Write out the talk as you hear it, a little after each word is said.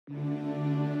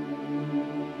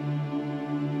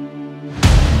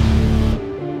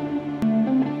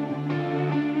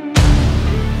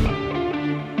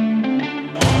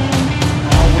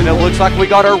looks like we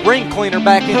got our ring cleaner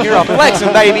back in here.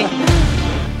 Flexing, baby.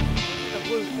 The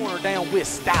blue corner down with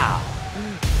style.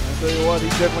 I'll tell you what,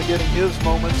 he's definitely getting his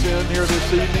moments in here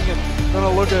this evening. And going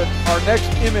to look at our next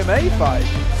MMA fight,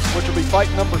 which will be fight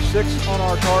number 6 on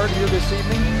our card here this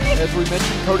evening. As we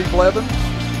mentioned, Cody Blevins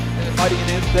fighting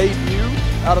in his debut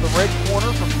out of the red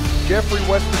corner from Jeffrey,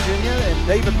 West Virginia, and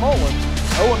David Mullins,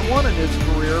 0-1 in his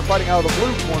career, fighting out of the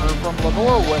blue corner from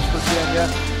Lenore, West Virginia.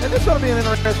 And this is going to be an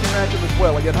interesting matchup as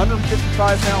well. Again,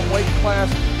 155-pound weight class.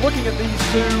 Looking at these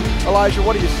two, Elijah,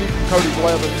 what do you see from Cody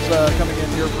Blevins coming in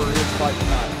here for his fight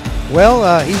tonight?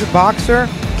 Well, he's a boxer.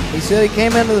 He said he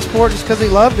came into the sport just because he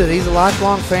loved it. He's a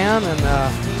lifelong fan, and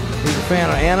he's a fan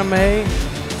of anime.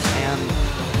 And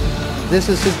this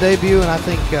is his debut, and I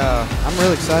think I'm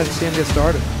really excited to see him get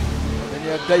started. And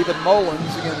you have David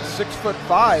Mullins, again,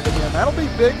 6'5". Again, that'll be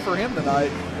big for him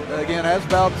tonight. Again, has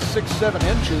about 6-7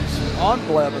 inches on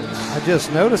Blevins. I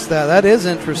just noticed that. That is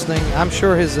interesting. I'm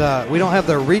sure his we don't have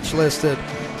their reach listed,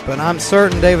 but I'm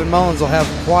certain David Mullins will have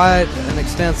quite an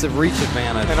extensive reach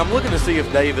advantage. And I'm looking to see if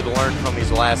David learned from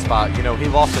his last fight. You know, he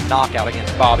lost a knockout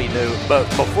against Bobby New, but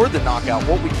before the knockout,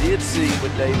 what we did see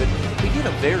with David, he did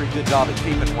a very good job at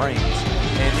keeping range.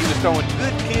 And he was throwing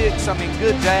good kicks,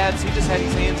 good jabs. He just had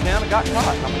his hands down and got caught.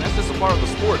 I mean, that's just a part of the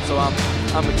sport. So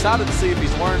I'm excited to see if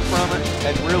he's learned from it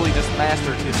and really just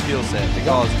mastered his skill set,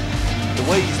 because the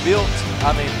way he's built,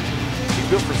 I mean, he's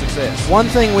built for success. One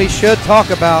thing we should talk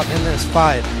about in this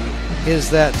fight is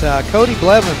that Cody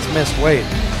Blevins missed weight.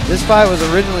 This fight was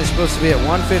originally supposed to be at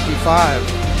 155,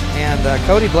 and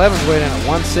Cody Blevins weighed in at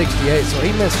 168, so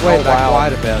he missed weight by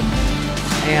quite a bit.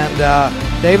 And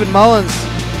David Mullins,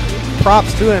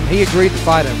 props to him, he agreed to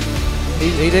fight him.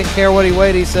 He didn't care what he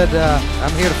weighed. He said,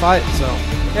 I'm here to fight. So.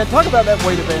 Yeah, talk about that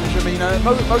weight advantage. I mean,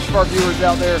 most of our viewers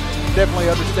out there definitely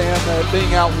understand that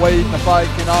being outweighed in a fight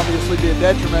can obviously be a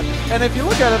detriment. And if you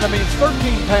look at it, I mean, it's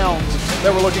 13 pounds that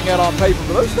we're looking at on paper,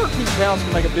 but those 13 pounds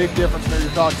can make a big difference when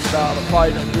you're talking about a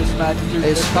fight of this magnitude,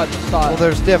 this type of style. Well,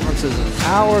 there's differences in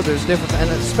power, there's difference, and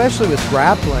especially with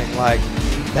grappling, like,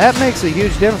 that makes a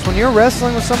huge difference. When you're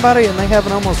wrestling with somebody and they have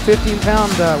an almost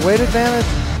 15-pound weight advantage,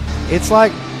 it's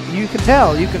like you can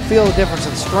tell, you can feel the difference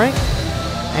in strength.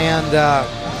 And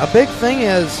a big thing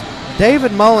is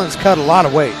David Mullins cut a lot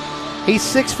of weight. He's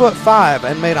 6'5"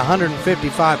 and made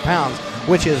 155 pounds,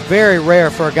 which is very rare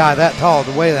for a guy that tall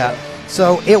to weigh that.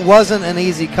 So it wasn't an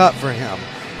easy cut for him.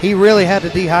 He really had to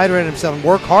dehydrate himself and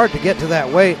work hard to get to that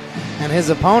weight, and his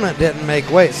opponent didn't make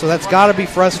weight. So that's got to be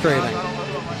frustrating.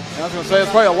 I was going to say, it's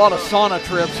probably a lot of sauna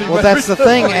trips. Well, that's the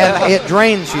thing, and it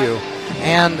drains you.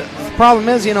 And the problem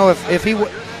is, you know, if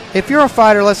you're a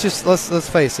fighter, let's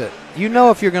face it, you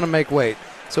know if you're going to make weight.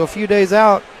 So a few days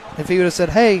out, if he would have said,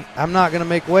 hey, I'm not going to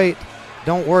make weight,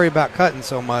 don't worry about cutting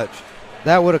so much,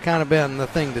 that would have kind of been the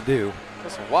thing to do.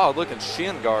 There's some wild-looking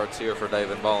shin guards here for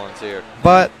David Mullins here.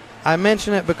 But I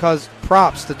mention it because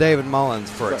props to David Mullins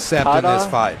for accepting this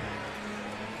fight,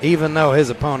 even though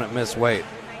his opponent missed weight.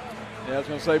 Yeah, I was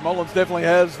going to say, Mullins definitely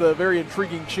has the very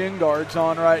intriguing chin guards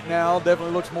on right now.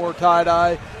 Definitely looks more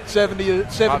tie-dye,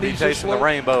 70s. Might be chasing the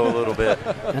rainbow a little bit.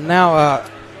 And now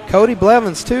Cody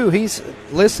Blevins, too, he's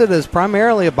listed as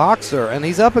primarily a boxer, and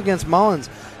he's up against Mullins,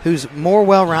 who's more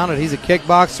well-rounded. He's a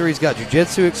kickboxer. He's got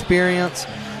jiu-jitsu experience.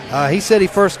 He said he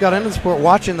first got into the sport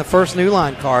watching the first New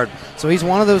Line card. So he's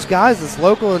one of those guys that's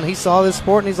local, and he saw this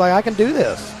sport, and he's like, I can do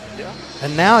this. Yeah.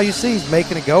 And now you see he's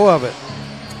making a go of it.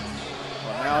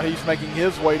 Now he's making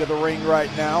his way to the ring right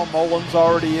now. Mullins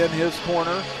already in his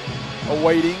corner,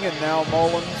 awaiting, and now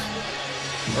Blevins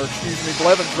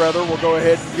rather, will go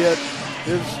ahead and get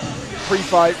his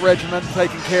pre-fight regimen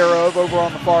taken care of over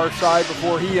on the far side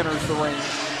before he enters the ring.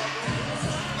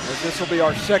 This will be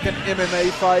our second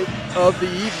MMA fight of the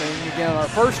evening. Again, our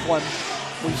first one,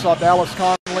 we saw Dallas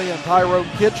Conley and Tyrone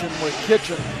Kitchen, with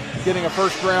Kitchen getting a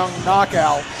first-round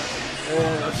knockout,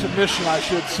 or submission, I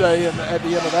should say, at the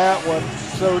end of that one.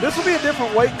 So this will be a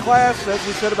different weight class, as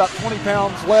we said, about 20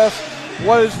 pounds less.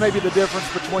 What is maybe the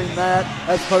difference between that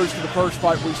as opposed to the first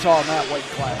fight we saw in that weight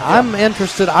class? I'm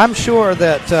interested. I'm sure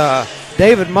that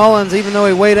David Mullins, even though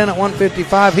he weighed in at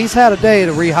 155, he's had a day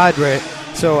to rehydrate.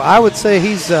 So I would say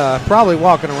he's probably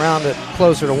walking around at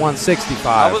closer to 165.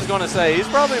 I was going to say he's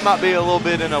probably might be a little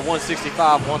bit in a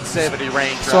 165, 170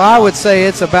 range. So I would say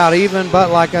it's about even, but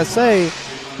like I say,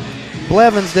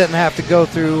 Blevins didn't have to go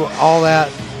through all that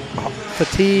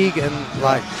fatigue and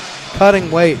like cutting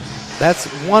weight. That's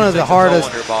one of the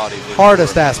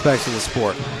hardest aspects of the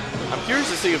sport. I'm curious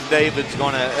to see if David's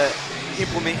going to,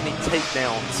 implement any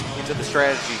takedowns into the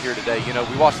strategy here today? You know,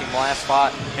 we watched him last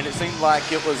fight, and it seemed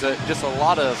like it was just a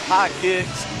lot of high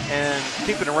kicks and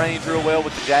keeping the range real well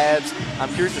with the jabs. I'm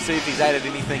curious to see if he's added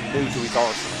anything new to his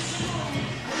arsenal.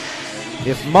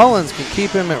 If Mullins can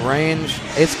keep him at range,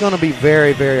 it's going to be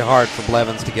very, very hard for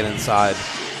Blevins to get inside.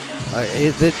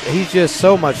 He's just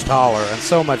so much taller and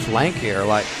so much lankier.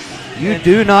 Like, you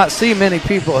do not see many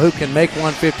people who can make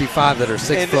 155 that are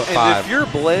 6'5". And if you're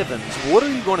Blevins, what are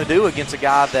you going to do against a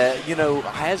guy that, you know,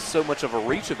 has so much of a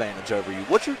reach advantage over you?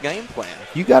 What's your game plan?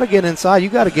 You got to get inside. You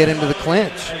got to get into the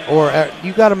clinch, or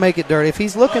you got to make it dirty. If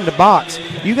he's looking to box,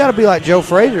 you got to be like Joe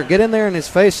Frazier. Get in there in his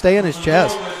face, stay in his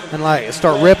chest, and like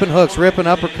start ripping hooks, ripping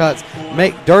uppercuts,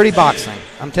 make dirty boxing.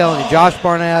 I'm telling you, Josh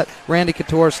Barnett, Randy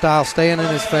Couture style, staying in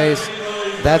his face.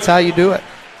 That's how you do it.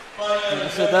 And I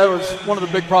said that was one of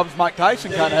the big problems Mike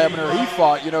Tyson kind of had whenever he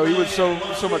fought. You know, he was so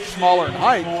much smaller in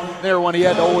height there when he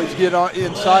had to always get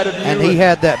inside of you. And he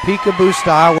had that peekaboo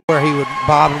style where he would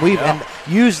bob and weave and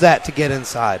use that to get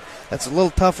inside. That's a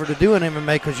little tougher to do in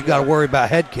MMA because you got to worry about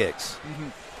head kicks. Mm-hmm.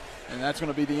 And that's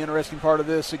going to be the interesting part of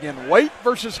this. Again, weight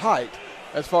versus height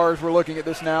as far as we're looking at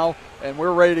this now. And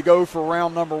we're ready to go for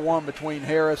round number 1 between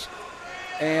Harris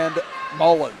and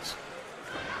Mullins.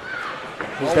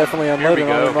 He's definitely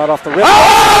unloading on him right off the rip. Oh!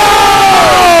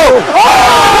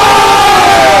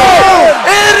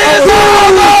 It is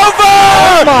all over!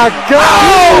 Oh, my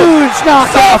God. Huge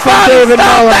knockout from David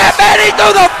Mullins. That man, he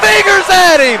threw the fingers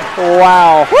at him!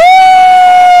 Wow.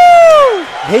 Woo!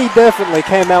 He definitely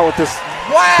came out with this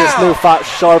new fight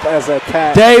sharp as a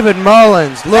tack. David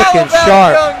Mullins looking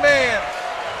sharp. Young man.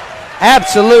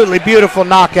 Absolutely beautiful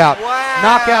knockout. Wow.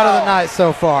 Knockout of the night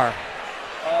so far.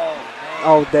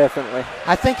 Oh, definitely.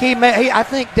 I think I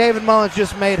think David Mullins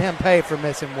just made him pay for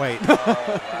missing weight. Wow.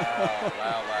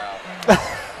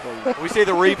 We see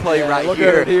the replay right look here.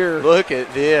 At it here. Look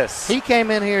at this. He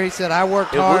came in here, he said, I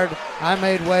worked hard, I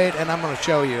made weight, and I'm going to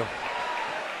show you.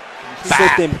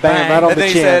 Sicked him, bang, right on and the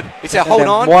then chin. he said, hold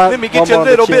on, let me get you a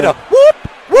little bit of whoop,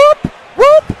 whoop,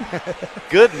 whoop.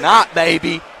 Good night,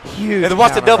 baby. Huge. And then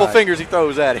watch the double right. fingers he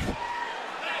throws at him.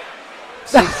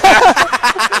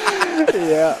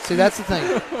 Yeah. See, that's the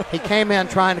thing. He came in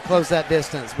trying to close that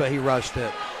distance, but he rushed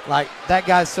it. Like, that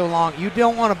guy's so long, you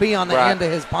don't want to be on the end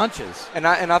of his punches. And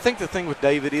I think the thing with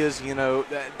David is, you know,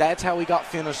 that's how he got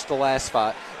finished the last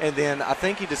fight. And then I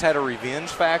think he just had a revenge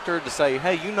factor to say,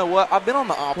 hey, you know what, I've been on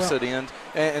the opposite end,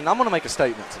 and I'm going to make a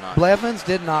statement tonight. Blevins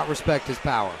did not respect his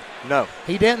power. No.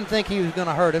 He didn't think he was going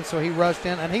to hurt him, so he rushed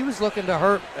in, and he was looking to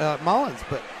hurt Mullins,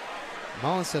 but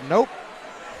Mullins said nope.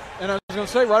 And I was going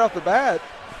to say right off the bat,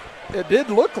 it did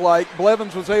look like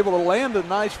Blevins was able to land a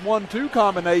nice 1-2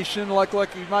 combination, like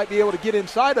he might be able to get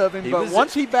inside of him. But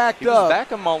once he backed up, he was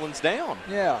backing Mullins down.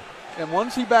 Yeah, and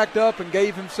once he backed up and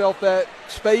gave himself that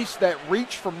space, that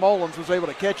reach from Mullins, was able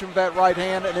to catch him with that right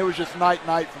hand, and it was just night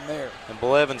from there. And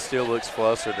Blevins still looks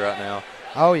flustered right now.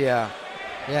 Oh yeah,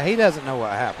 yeah. He doesn't know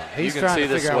what happened. He's you can trying see to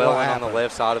the figure out what swelling on happened. the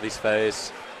left side of his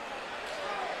face.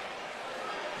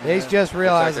 He's just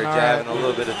realizing, looks like they're jabbing a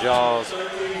little bit of jaws.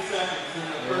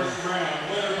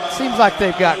 Seems like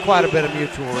they've got quite a bit of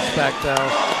mutual respect, though.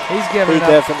 He's giving it up.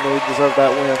 He definitely deserved that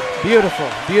win.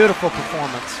 Beautiful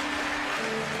performance.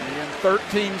 And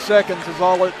 13 seconds is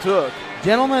all it took.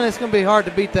 Gentlemen, it's going to be hard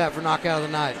to beat that for knockout of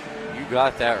the night. You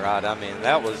got that right. I mean,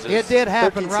 that was just... It did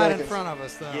happen right in seconds. front of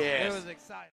us, though. Yes. It was exciting.